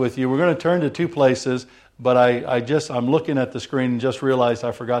with you. We're going to turn to two places, but I'm looking at the screen and just realized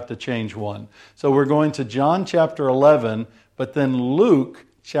I forgot to change one. So we're going to John chapter 11, but then Luke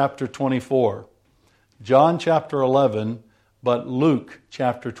chapter 24. John chapter 11, but Luke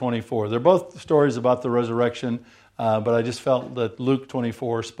chapter 24. They're both stories about the resurrection, but I just felt that Luke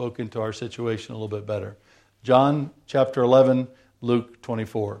 24 spoke into our situation a little bit better. John chapter 11, Luke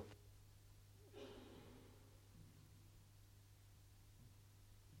 24.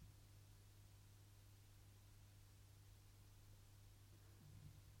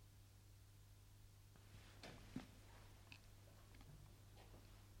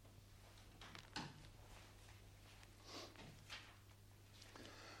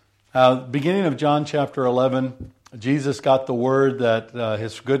 Beginning of John chapter 11, Jesus got the word that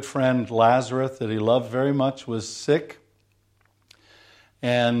his good friend Lazarus, that he loved very much, was sick.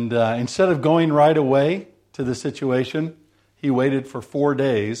 And instead of going right away to the situation, he waited for 4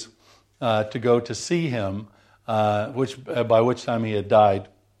 days to go to see him, by which time he had died.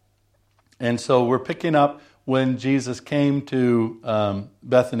 And so we're picking up when Jesus came to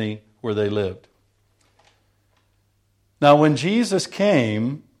Bethany where they lived. Now when Jesus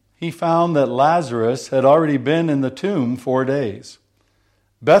came, he found that Lazarus had already been in the tomb 4 days.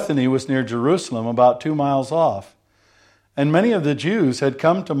 Bethany was near Jerusalem, about 2 miles off. And many of the Jews had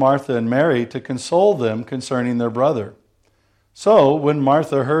come to Martha and Mary to console them concerning their brother. So, when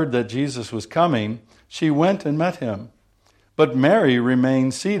Martha heard that Jesus was coming, she went and met him. But Mary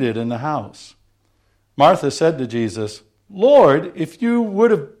remained seated in the house. Martha said to Jesus, "Lord, if you would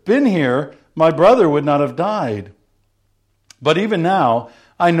have been here, my brother would not have died. But even now,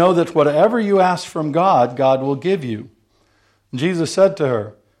 I know that whatever you ask from God, God will give you." Jesus said to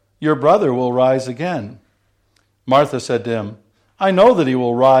her, "Your brother will rise again." Martha said to him, "I know that he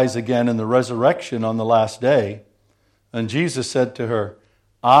will rise again in the resurrection on the last day." And Jesus said to her,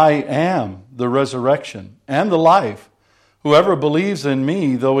 "I am the resurrection and the life. Whoever believes in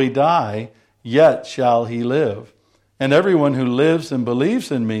me, though he die, yet shall he live. And everyone who lives and believes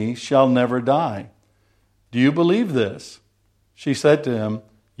in me shall never die. Do you believe this?" She said to him,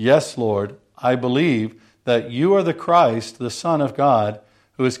 "Yes, Lord, I believe that you are the Christ, the Son of God,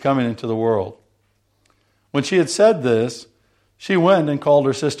 who is coming into the world." When she had said this, she went and called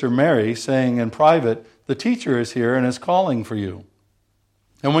her sister Mary, saying in private, "The teacher is here and is calling for you."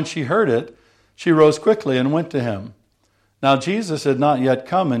 And when she heard it, she rose quickly and went to him. Now Jesus had not yet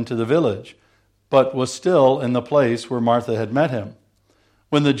come into the village, but was still in the place where Martha had met him.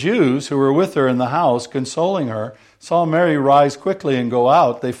 When the Jews who were with her in the house, consoling her, saw Mary rise quickly and go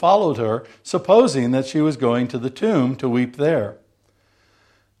out, they followed her, supposing that she was going to the tomb to weep there.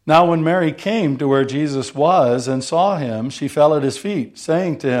 Now when Mary came to where Jesus was and saw him, she fell at his feet,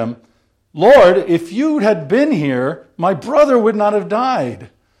 saying to him, "Lord, if you had been here, my brother would not have died."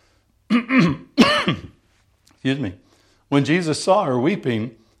 Excuse me. When Jesus saw her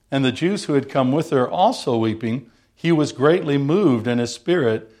weeping, and the Jews who had come with her also weeping, he was greatly moved in his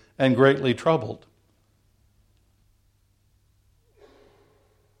spirit and greatly troubled.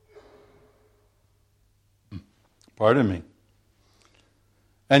 Pardon me.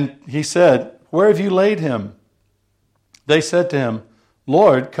 And he said, "Where have you laid him?" They said to him,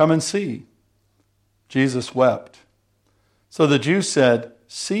 "Lord, come and see." Jesus wept. So the Jews said,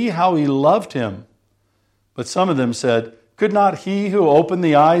 "See how he loved him." But some of them said, "Could not he who opened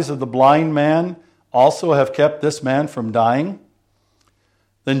the eyes of the blind man also have kept this man from dying?"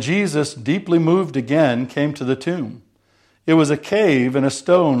 Then Jesus, deeply moved again, came to the tomb. It was a cave, and a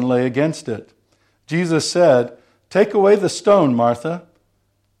stone lay against it. Jesus said, "Take away the stone, Martha."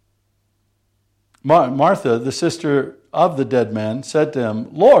 Martha, the sister of the dead man, said to him,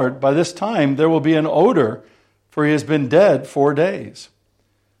 "Lord, by this time there will be an odor, for he has been dead 4 days."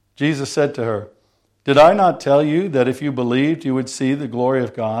 Jesus said to her, "Did I not tell you that if you believed you would see the glory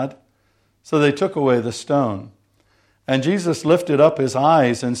of God?" So they took away the stone. And Jesus lifted up his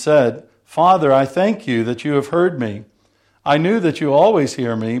eyes and said, "Father, I thank you that you have heard me. I knew that you always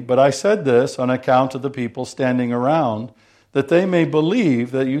hear me, but I said this on account of the people standing around, that they may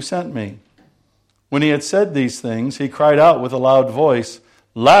believe that you sent me." When he had said these things, he cried out with a loud voice,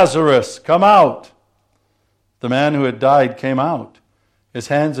 "Lazarus, come out!" The man who had died came out, his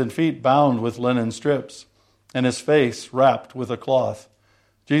hands and feet bound with linen strips, and his face wrapped with a cloth.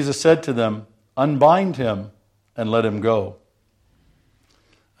 Jesus said to them, "Unbind him and let him go."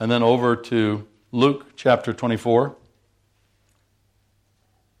 And then over to Luke chapter 24.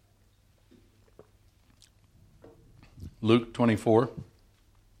 Luke 24.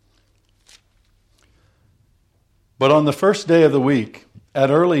 But on the first day of the week,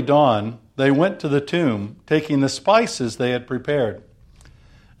 at early dawn, they went to the tomb, taking the spices they had prepared.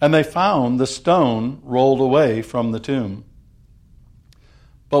 and they found the stone rolled away from the tomb.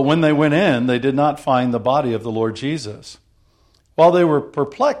 But when they went in, they did not find the body of the Lord Jesus. While they were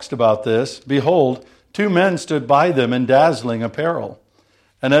perplexed about this, behold, 2 men stood by them in dazzling apparel.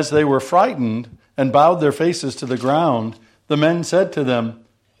 And as they were frightened and bowed their faces to the ground, the men said to them,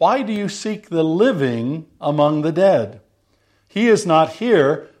 "Why do you seek the living among the dead? He is not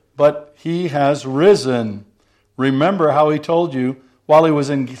here, but he has risen. Remember how he told you while he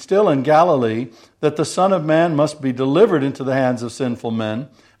was still in Galilee that the Son of Man must be delivered into the hands of sinful men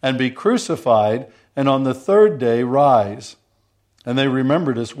and be crucified, and on the 3rd day rise." And they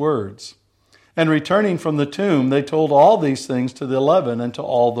remembered his words. And returning from the tomb, they told all these things to the 11 and to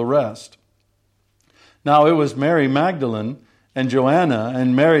all the rest. Now it was Mary Magdalene and Joanna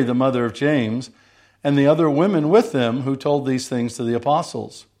and Mary the mother of James and the other women with them who told these things to the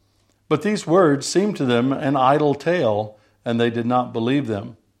apostles. But these words seemed to them an idle tale, and they did not believe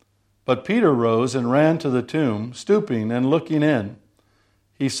them. But Peter rose and ran to the tomb, stooping and looking in.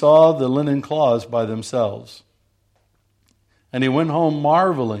 He saw the linen cloths by themselves. And he went home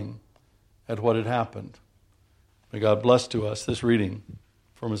marveling at what had happened. May God bless to us this reading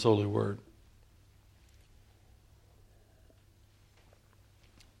from his holy word.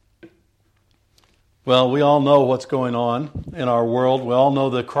 Well, we all know what's going on in our world. We all know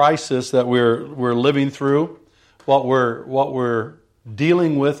the crisis that we're living through, what we're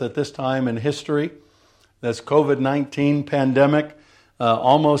dealing with at this time in history. This COVID-19 pandemic.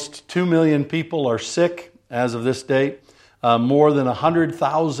 Almost 2 million people are sick as of this date. More than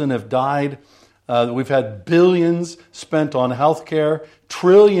 100,000 have died. We've had billions spent on healthcare,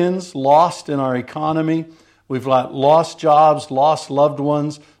 trillions lost in our economy. We've lost jobs, lost loved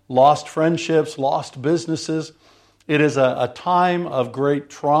ones, lost friendships, lost businesses. It is a time of great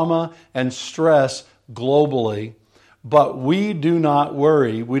trauma and stress globally. But we do not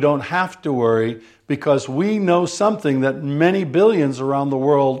worry. We don't have to worry because we know something that many billions around the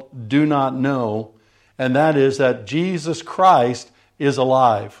world do not know, and that is that Jesus Christ is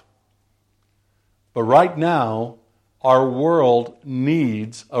alive. But right now, our world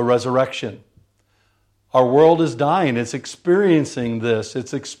needs a resurrection. Our world is dying. It's experiencing this.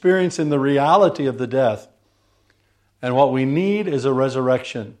 It's experiencing the reality of the death. And what we need is a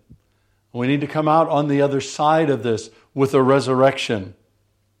resurrection. We need to come out on the other side of this with a resurrection.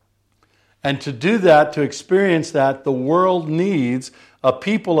 And to do that, to experience that, the world needs a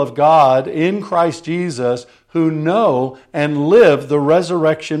people of God in Christ Jesus who know and live the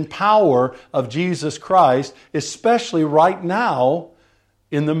resurrection power of Jesus Christ, especially right now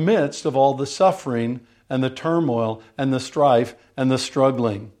in the midst of all the suffering and the turmoil and the strife and the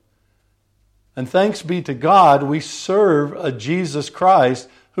struggling. And thanks be to God, we serve a Jesus Christ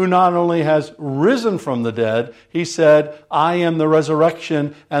who not only has risen from the dead, he said, "I am the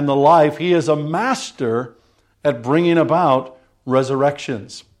resurrection and the life." He is a master at bringing about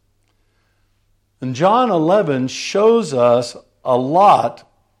resurrections. And John 11 shows us a lot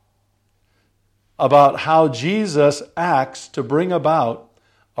about how Jesus acts to bring about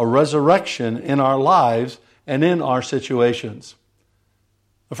a resurrection in our lives and in our situations.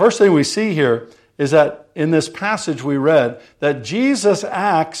 The first thing we see here is that in this passage we read, that Jesus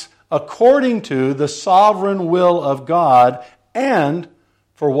acts according to the sovereign will of God and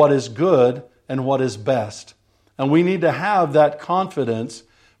for what is good and what is best. And we need to have that confidence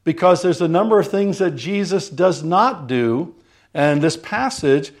because there's a number of things that Jesus does not do, and this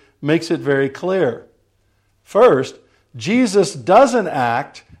passage makes it very clear. First, Jesus doesn't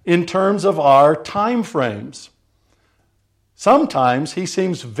act in terms of our time frames. Sometimes he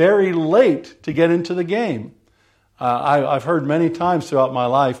seems very late to get into the game. I've heard many times throughout my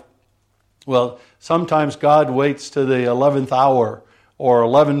life, well, sometimes God waits to the 11th hour or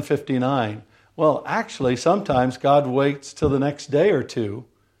 11:59. Well, actually, sometimes God waits till the next day or two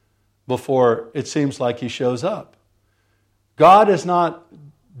before it seems like he shows up. God is not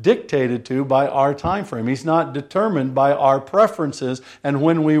dictated to by our time frame. He's not determined by our preferences, and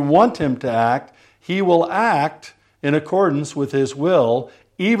when we want him to act, he will act in accordance with his will,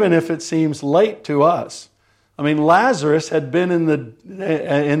 even if it seems late to us. I mean, Lazarus had been in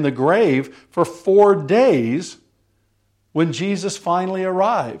the grave for 4 days when Jesus finally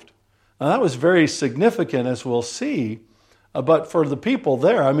arrived. Now, that was very significant, as we'll see. But for the people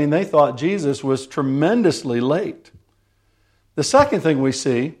there, I mean, they thought Jesus was tremendously late. The second thing we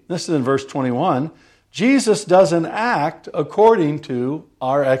see, this is in verse 21, Jesus doesn't act according to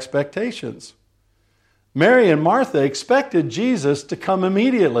our expectations. Mary and Martha expected Jesus to come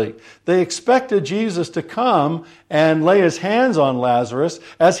immediately. They expected Jesus to come and lay his hands on Lazarus,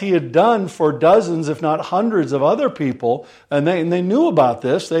 as he had done for dozens, if not hundreds of other people. And they knew about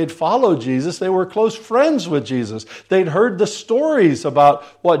this. They'd followed Jesus. They were close friends with Jesus. They'd heard the stories about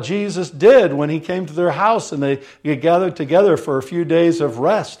what Jesus did when he came to their house and they gathered together for a few days of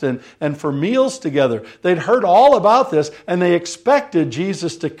rest and for meals together. They'd heard all about this, and they expected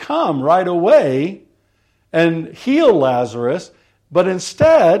Jesus to come right away and heal Lazarus. But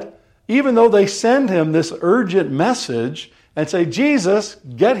instead, even though they send him this urgent message and say, Jesus,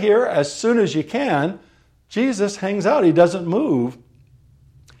 get here as soon as you can, Jesus hangs out. He doesn't move.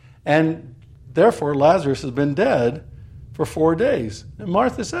 And therefore, Lazarus has been dead for 4 days. And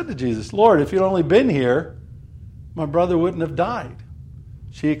Martha said to Jesus, Lord, if you'd only been here, my brother wouldn't have died.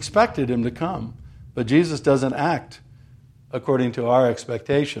 She expected him to come. But Jesus doesn't act according to our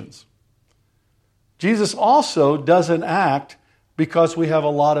expectations. Jesus also doesn't act because we have a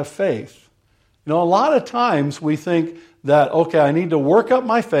lot of faith. You know, a lot of times we think that, okay, I need to work up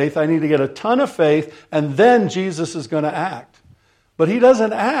my faith, I need to get a ton of faith, and then Jesus is going to act. But he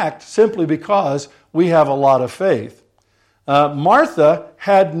doesn't act simply because we have a lot of faith. Martha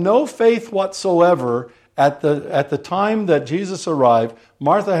had no faith whatsoever at the time that Jesus arrived.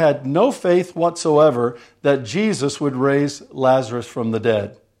 Martha had no faith whatsoever that Jesus would raise Lazarus from the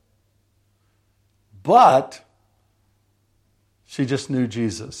dead. But she just knew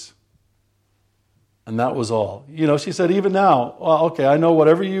Jesus. And that was all. You know, she said, even now, well, okay, I know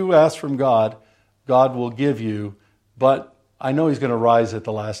whatever you ask from God, God will give you, but I know he's going to rise at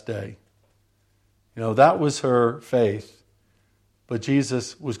the last day. You know, that was her faith. But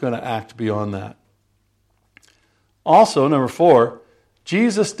Jesus was going to act beyond that. Also, number 4,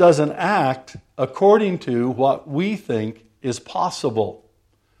 Jesus doesn't act according to what we think is possible.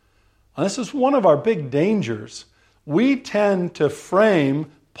 And this is one of our big dangers. We tend to frame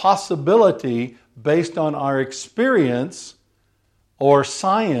possibility based on our experience or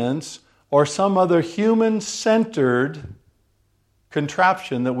science or some other human-centered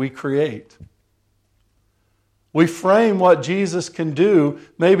contraption that we create. We frame what Jesus can do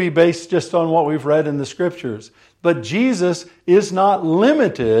maybe based just on what we've read in the Scriptures. But Jesus is not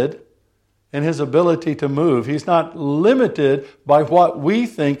limited in his ability to move. He's not limited by what we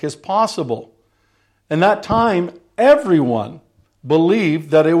think is possible. In that time, everyone believed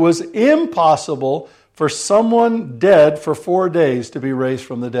that it was impossible for someone dead for 4 days to be raised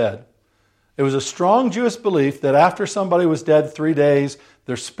from the dead. It was a strong Jewish belief that after somebody was dead 3 days,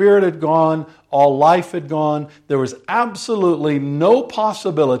 their spirit had gone, all life had gone. There was absolutely no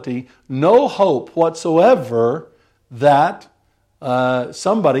possibility, no hope whatsoever that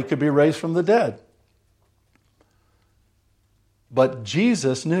somebody could be raised from the dead. But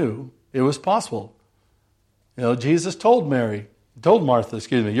Jesus knew it was possible. You know, Jesus told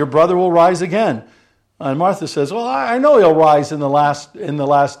Martha, your brother will rise again. And Martha says, well, I know he'll rise in the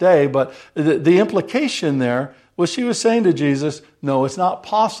last day, but the implication there was she was saying to Jesus, no, it's not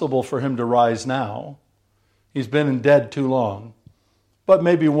possible for him to rise now. He's been dead too long. But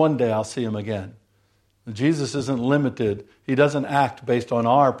maybe one day I'll see him again. Jesus isn't limited. He doesn't act based on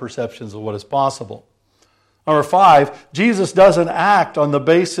our perceptions of what is possible. Number 5, Jesus doesn't act on the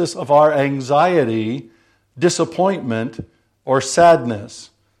basis of our anxiety, disappointment, or sadness.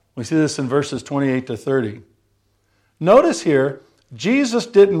 We see this in verses 28 to 30. Notice here, Jesus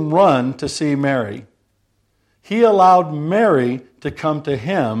didn't run to see Mary. He allowed Mary to come to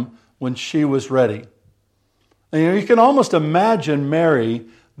him when she was ready. And you can almost imagine Mary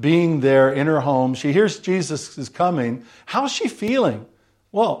being there in her home. She hears Jesus is coming. How's she feeling?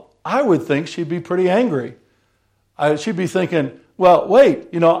 Well, I would think she'd be pretty angry. She'd be thinking, well, wait,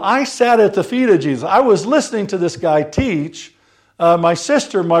 I sat at the feet of Jesus. I was listening to this guy teach. My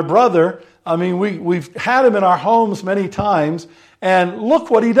sister, my brother, we've had him in our homes many times, and look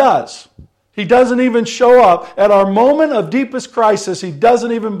what he does. He doesn't even show up. At our moment of deepest crisis, he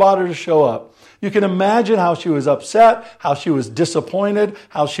doesn't even bother to show up. You can imagine how she was upset, how she was disappointed,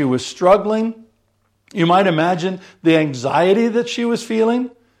 how she was struggling. You might imagine the anxiety that she was feeling.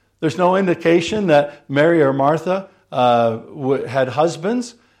 There's no indication that Mary or Martha had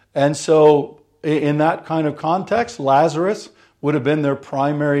husbands. And so in that kind of context, Lazarus would have been their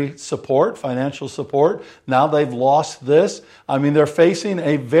primary support, financial support. Now they've lost this. They're facing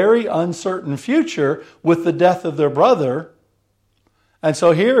a very uncertain future with the death of their brother. And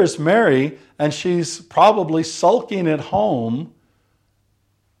so here is Mary, and she's probably sulking at home,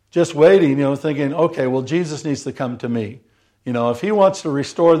 just waiting, thinking, okay, well, Jesus needs to come to me. If he wants to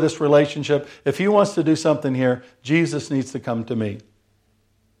restore this relationship, if he wants to do something here, Jesus needs to come to me.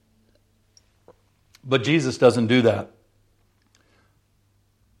 But Jesus doesn't do that.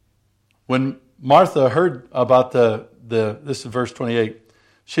 When Martha heard about this is verse 28,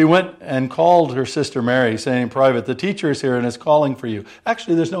 she went and called her sister Mary, saying in private, "The teacher is here and is calling for you."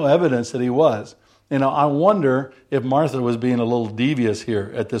 Actually, there's no evidence that he was. I wonder if Martha was being a little devious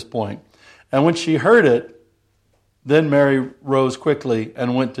here at this point. And when she heard it, then Mary rose quickly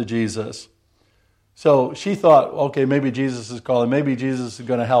and went to Jesus. So she thought, okay, maybe Jesus is calling. Maybe Jesus is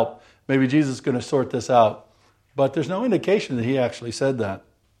going to help. Maybe Jesus is going to sort this out. But there's no indication that he actually said that.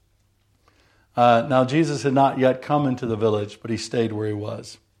 Now, Jesus had not yet come into the village, but he stayed where he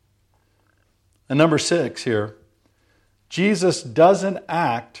was. And number 6 here, Jesus doesn't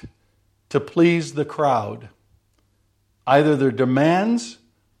act to please the crowd, either their demands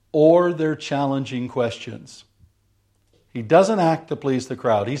or their challenging questions. He doesn't act to please the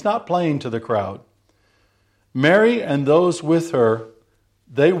crowd. He's not playing to the crowd. Mary and those with her,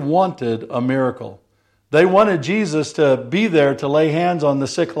 they wanted a miracle. They wanted Jesus to be there to lay hands on the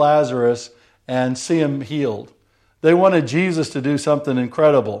sick Lazarus and see him healed. They wanted Jesus to do something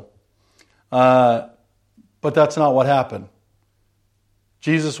incredible. But that's not what happened.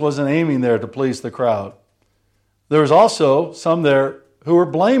 Jesus wasn't aiming there to please the crowd. There was also some there who were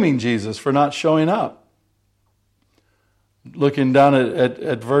blaming Jesus for not showing up. Looking down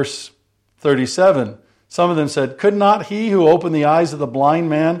at verse 37, some of them said, "Could not he who opened the eyes of the blind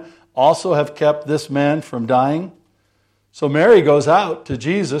man also have kept this man from dying?" So Mary goes out to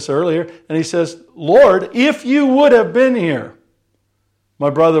Jesus earlier and he says, "Lord, if you would have been here,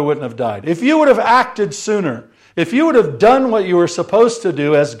 my brother wouldn't have died. If you would have acted sooner, if you would have done what you were supposed to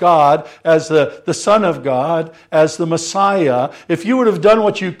do as God, as the Son of God, as the Messiah, if you would have done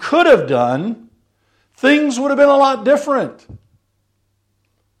what you could have done, things would have been a lot different."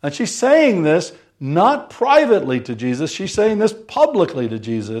 And she's saying this not privately to Jesus, she's saying this publicly to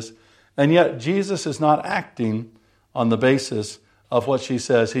Jesus, and yet Jesus is not acting on the basis of what she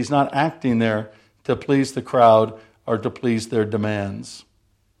says. He's not acting there to please the crowd or to please their demands.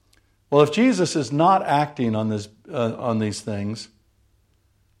 Well, if Jesus is not acting on these things,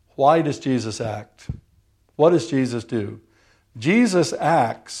 why does Jesus act? What does Jesus do? Jesus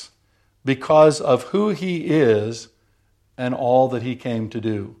acts because of who he is and all that he came to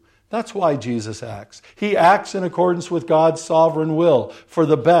do. That's why Jesus acts. He acts in accordance with God's sovereign will, for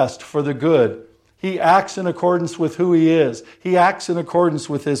the best, for the good. He acts in accordance with who he is. He acts in accordance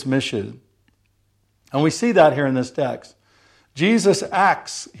with his mission. And we see that here in this text. Jesus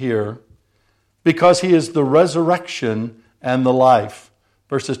acts here because he is the resurrection and the life.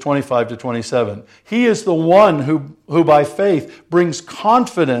 Verses 25 to 27. He is the one who by faith brings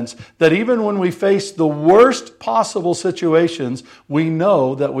confidence that even when we face the worst possible situations, we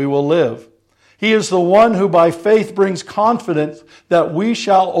know that we will live. He is the one who by faith brings confidence that we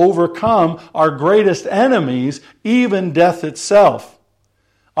shall overcome our greatest enemies, even death itself.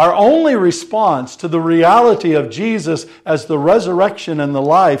 Our only response to the reality of Jesus as the resurrection and the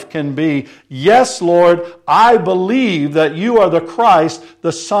life can be, "Yes, Lord, I believe that you are the Christ,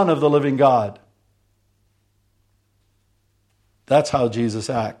 the Son of the living God." That's how Jesus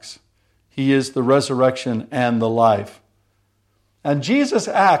acts. He is the resurrection and the life. And Jesus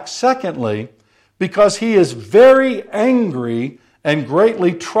acts, secondly, because he is very angry and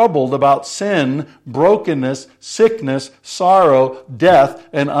greatly troubled about sin, brokenness, sickness, sorrow, death,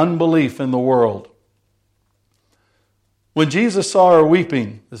 and unbelief in the world. When Jesus saw her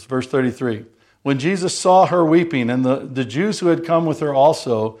weeping, this is verse 33, when Jesus saw her weeping and the Jews who had come with her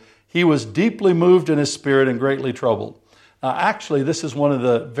also, he was deeply moved in his spirit and greatly troubled. Actually, this is one of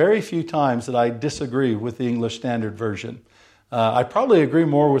the very few times that I disagree with the English Standard Version. I probably agree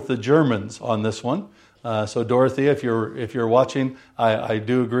more with the Germans on this one. So Dorothea, if you're watching, I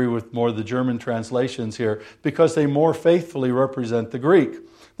do agree with more of the German translations here because they more faithfully represent the Greek.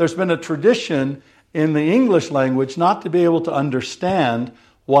 There's been a tradition in the English language not to be able to understand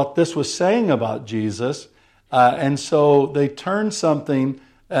what this was saying about Jesus, and so they turn something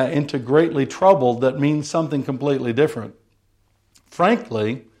into greatly troubled that means something completely different.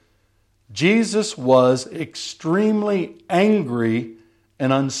 Frankly, Jesus was extremely angry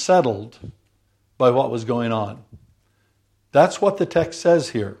and unsettled by what was going on. That's what the text says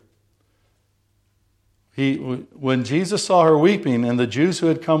here. When Jesus saw her weeping and the Jews who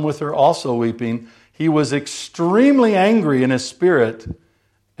had come with her also weeping, he was extremely angry in his spirit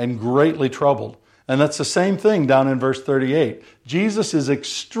and greatly troubled. And that's the same thing down in verse 38. Jesus is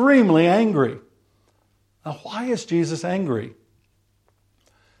extremely angry. Now, why is Jesus angry?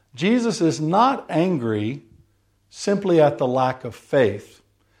 Jesus is not angry simply at the lack of faith.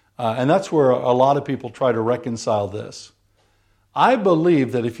 And that's where a lot of people try to reconcile this. I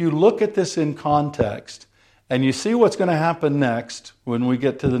believe that if you look at this in context and you see what's going to happen next when we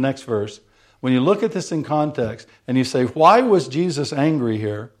get to the next verse, when you look at this in context and you say, why was Jesus angry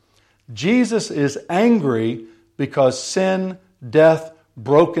here? Jesus is angry because sin, death,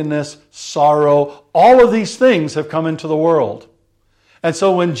 brokenness, sorrow, all of these things have come into the world. And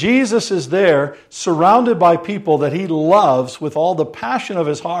so when Jesus is there, surrounded by people that he loves with all the passion of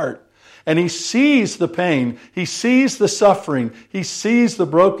his heart, and he sees the pain, he sees the suffering, he sees the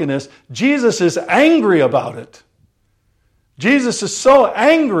brokenness, Jesus is angry about it. Jesus is so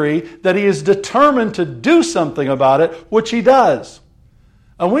angry that he is determined to do something about it, which he does.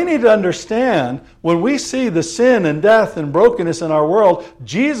 And we need to understand, when we see the sin and death and brokenness in our world,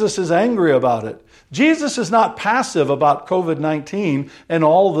 Jesus is angry about it. Jesus is not passive about COVID-19 and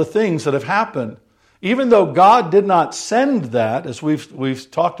all the things that have happened. Even though God did not send that, as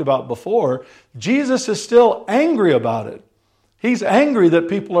we've talked about before, Jesus is still angry about it. He's angry that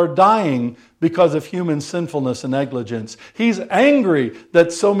people are dying because of human sinfulness and negligence. He's angry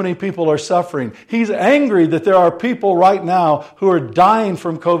that so many people are suffering. He's angry that there are people right now who are dying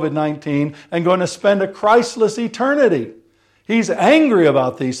from COVID-19 and going to spend a Christless eternity. He's angry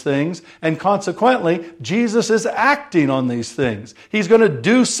about these things, and consequently, Jesus is acting on these things. He's going to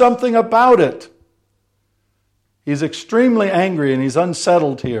do something about it. He's extremely angry and he's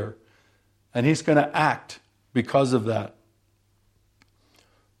unsettled here, and he's going to act because of that.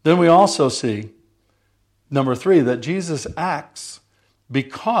 Then we also see, number 3, that Jesus acts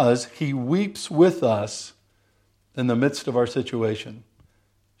because he weeps with us in the midst of our situation.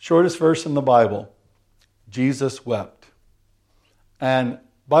 Shortest verse in the Bible, Jesus wept. And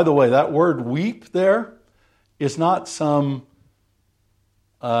by the way, that word weep there is not some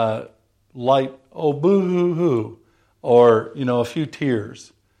light, oh boo-hoo-hoo, or, a few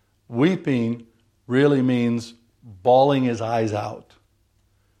tears. Weeping really means bawling his eyes out.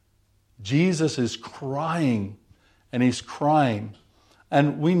 Jesus is crying, and he's crying.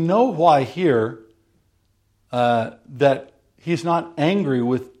 And we know why here that he's not angry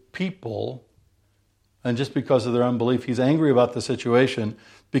with people, and just because of their unbelief. He's angry about the situation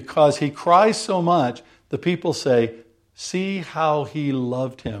because he cries so much, the people say, see how he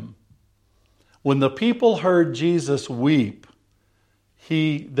loved him. When the people heard Jesus weep,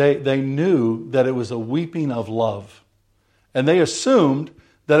 they knew that it was a weeping of love. And they assumed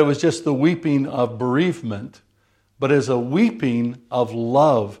that it was just the weeping of bereavement, but it's a weeping of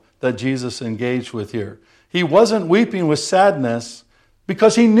love that Jesus engaged with here. He wasn't weeping with sadness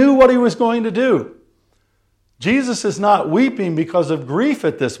because he knew what he was going to do. Jesus is not weeping because of grief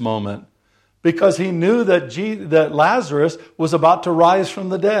at this moment, because he knew that Lazarus was about to rise from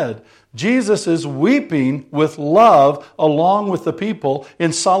the dead. Jesus is weeping with love along with the people,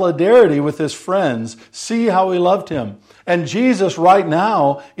 in solidarity with his friends. See how he loved him. And Jesus right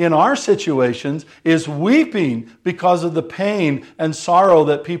now, in our situations, is weeping because of the pain and sorrow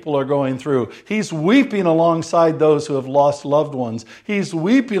that people are going through. He's weeping alongside those who have lost loved ones. He's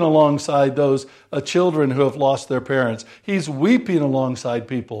weeping alongside those children who have lost their parents. He's weeping alongside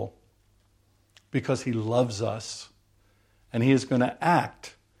people because he loves us. And he is going to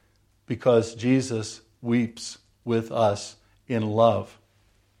act because Jesus weeps with us in love.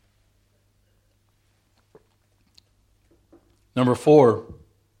 Number 4,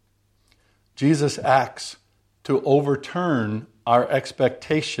 Jesus acts to overturn our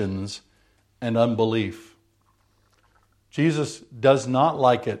expectations and unbelief. Jesus does not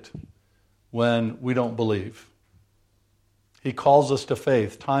like it when we don't believe. He calls us to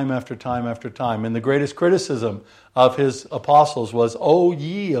faith time after time after time. And the greatest criticism of his apostles was, "O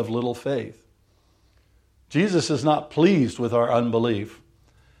ye of little faith." Jesus is not pleased with our unbelief.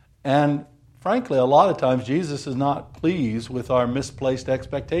 And frankly, a lot of times Jesus is not pleased with our misplaced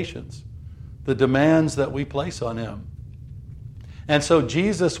expectations, the demands that we place on him. And so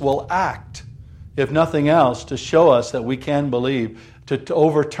Jesus will act, if nothing else, to show us that we can believe, to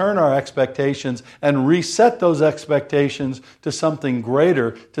overturn our expectations and reset those expectations to something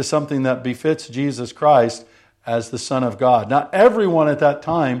greater, to something that befits Jesus Christ as the Son of God. Now, everyone at that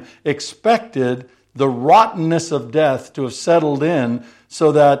time expected the rottenness of death to have settled in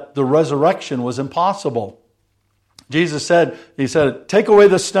so that the resurrection was impossible. Jesus said, "Take away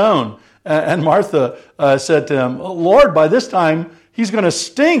the stone." And Martha said to him, "Lord, by this time he's going to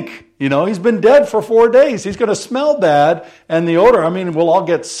stink. He's been dead for 4 days. He's going to smell bad. And the odor, we'll all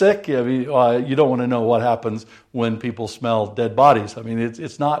get sick." You don't want to know what happens when people smell dead bodies.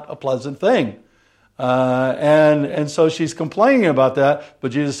 It's not a pleasant thing. And so she's complaining about that.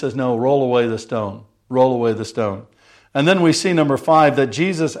 But Jesus says, "No, roll away the stone. Roll away the stone." And then we see, number 5, that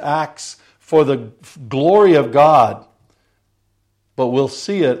Jesus acts for the glory of God. but we'll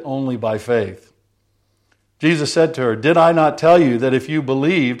see it only by faith. Jesus said to her, "Did I not tell you that if you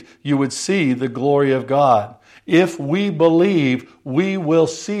believed, you would see the glory of God?" If we believe, we will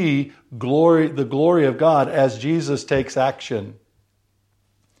see the glory of God as Jesus takes action.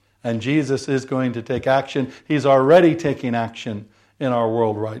 And Jesus is going to take action. He's already taking action in our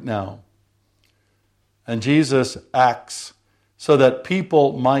world right now. And Jesus acts so that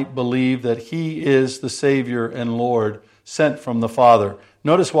people might believe that He is the Savior and Lord sent from the Father.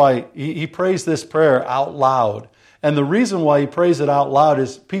 Notice why he prays this prayer out loud. And the reason why he prays it out loud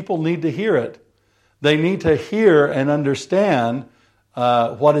is people need to hear it. They need to hear and understand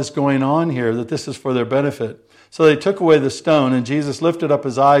what is going on here, that this is for their benefit. So they took away the stone, and Jesus lifted up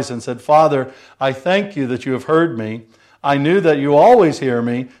His eyes and said, "Father, I thank You that You have heard me. I knew that You always hear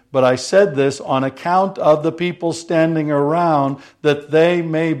me, but I said this on account of the people standing around, that they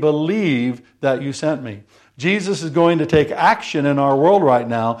may believe that You sent me." Jesus is going to take action in our world right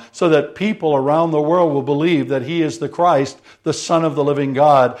now so that people around the world will believe that He is the Christ, the Son of the living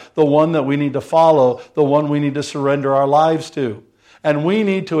God, the one that we need to follow, the one we need to surrender our lives to. And we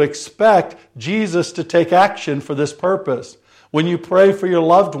need to expect Jesus to take action for this purpose. When you pray for your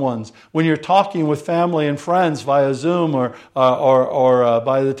loved ones, when you're talking with family and friends via Zoom or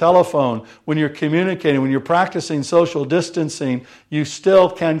by the telephone, when you're communicating, when you're practicing social distancing, you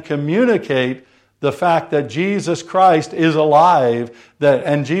still can communicate the fact that Jesus Christ is alive,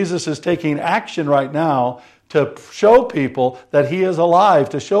 and Jesus is taking action right now to show people that He is alive,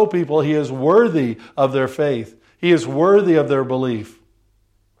 to show people He is worthy of their faith. He is worthy of their belief.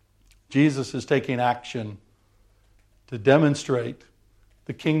 Jesus is taking action to demonstrate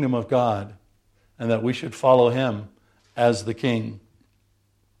the kingdom of God and that we should follow Him as the King.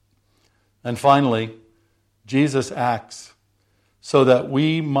 And finally, Jesus acts so that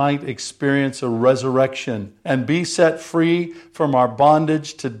we might experience a resurrection and be set free from our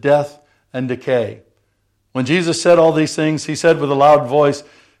bondage to death and decay. When Jesus said all these things, He said with a loud voice,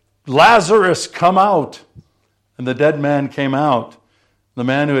 "Lazarus, come out!" And the dead man came out. The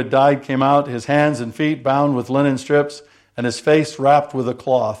man who had died came out, his hands and feet bound with linen strips, and his face wrapped with a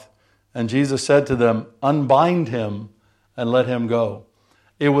cloth. And Jesus said to them, "Unbind him and let him go."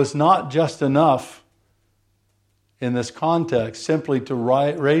 It was not just enough in this context simply to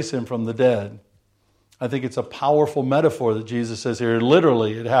raise him from the dead. I think it's a powerful metaphor that Jesus says here.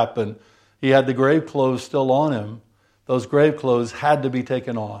 Literally, it happened. He had the grave clothes still on him. Those grave clothes had to be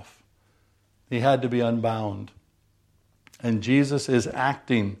taken off. He had to be unbound. And Jesus is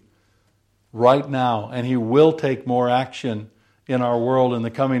acting right now, and He will take more action in our world in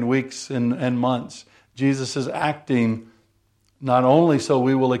the coming weeks and months. Jesus is acting not only so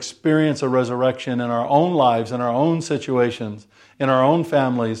we will experience a resurrection in our own lives, in our own situations, in our own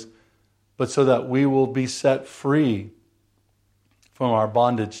families, but so that we will be set free from our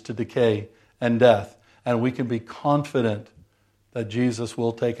bondage to decay and death. And we can be confident that Jesus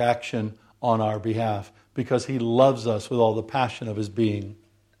will take action on our behalf because He loves us with all the passion of His being.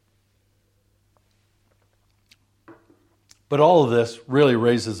 But all of this really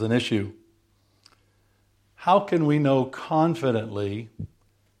raises an issue. How can we know confidently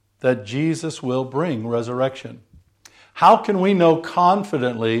that Jesus will bring resurrection? How can we know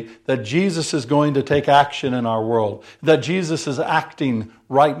confidently that Jesus is going to take action in our world? That Jesus is acting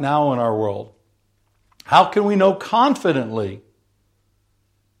right now in our world? How can we know confidently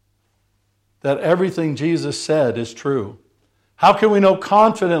that everything Jesus said is true? How can we know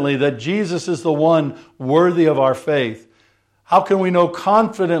confidently that Jesus is the one worthy of our faith? How can we know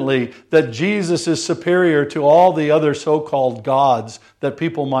confidently that Jesus is superior to all the other so-called gods that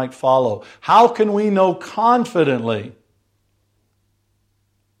people might follow? How can we know confidently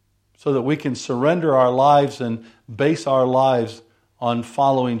so that we can surrender our lives and base our lives on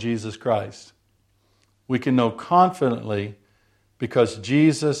following Jesus Christ? We can know confidently because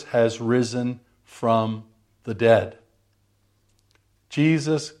Jesus has risen from the dead.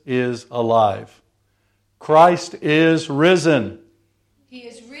 Jesus is alive. Christ is risen. He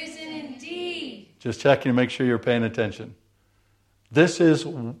is risen indeed. Just checking to make sure you're paying attention. This is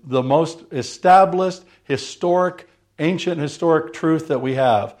the most established, ancient historic truth that we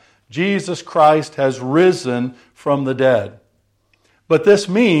have. Jesus Christ has risen from the dead. But this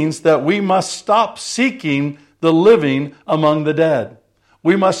means that we must stop seeking the living among the dead.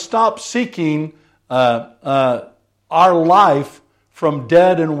 We must stop seeking our life from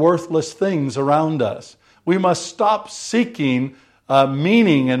dead and worthless things around us. We must stop seeking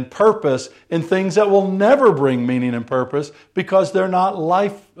meaning and purpose in things that will never bring meaning and purpose because they're not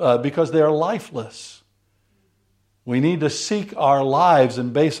because they are lifeless. We need to seek our lives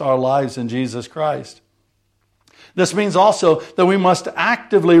and base our lives in Jesus Christ. This means also that we must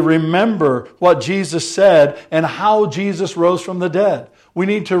actively remember what Jesus said and how Jesus rose from the dead. We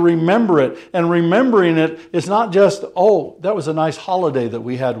need to remember it. And remembering it is not just, oh, that was a nice holiday that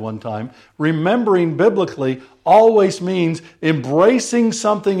we had one time. Remembering biblically always means embracing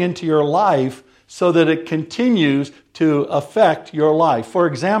something into your life so that it continues to affect your life. For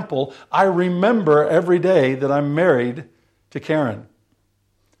example, I remember every day that I'm married to Karen.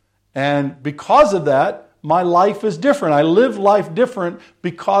 And because of that, my life is different. I live life different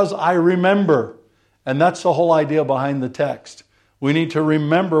because I remember. And that's the whole idea behind the text. We need to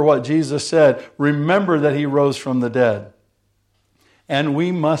remember what Jesus said. Remember that He rose from the dead. And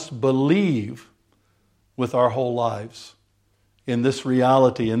we must believe with our whole lives in this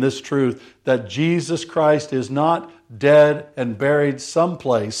reality, in this truth, that Jesus Christ is not dead and buried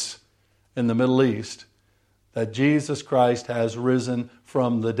someplace in the Middle East. That Jesus Christ has risen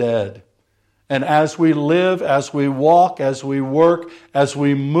from the dead. And as we live, as we walk, as we work, as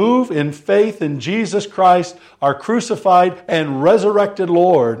we move in faith in Jesus Christ, our crucified and resurrected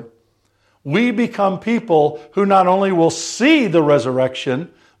Lord, we become people who not only will see the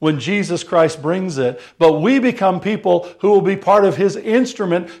resurrection when Jesus Christ brings it, but we become people who will be part of His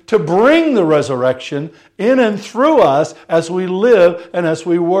instrument to bring the resurrection in and through us as we live and as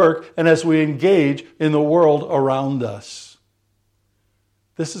we work and as we engage in the world around us.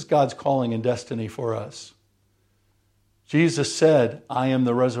 This is God's calling and destiny for us. Jesus said, I am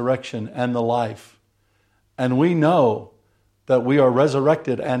the resurrection and the life. And we know that we are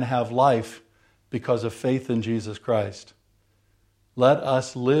resurrected and have life because of faith in Jesus Christ. Let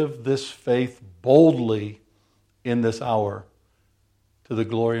us live this faith boldly in this hour to the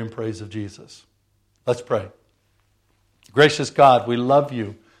glory and praise of Jesus. Let's pray. Gracious God, we love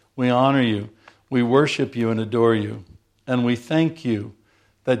You, we honor You, we worship You and adore You, and we thank You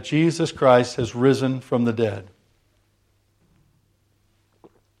that Jesus Christ has risen from the dead.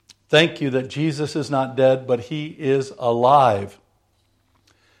 Thank You that Jesus is not dead, but He is alive,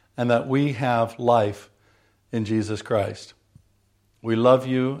 and that we have life in Jesus Christ. We love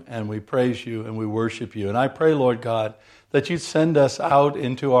You, and we praise You, and we worship You. And I pray, Lord God, that You'd send us out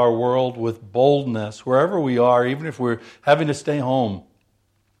into our world with boldness, wherever we are, even if we're having to stay home.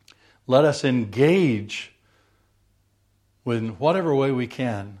 Let us engage in whatever way we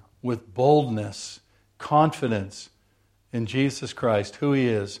can, with boldness, confidence in Jesus Christ, who He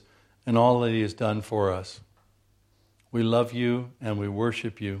is, and all that He has done for us. We love You, and we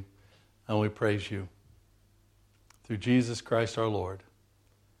worship You, and we praise You. Through Jesus Christ our Lord.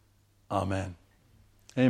 Amen.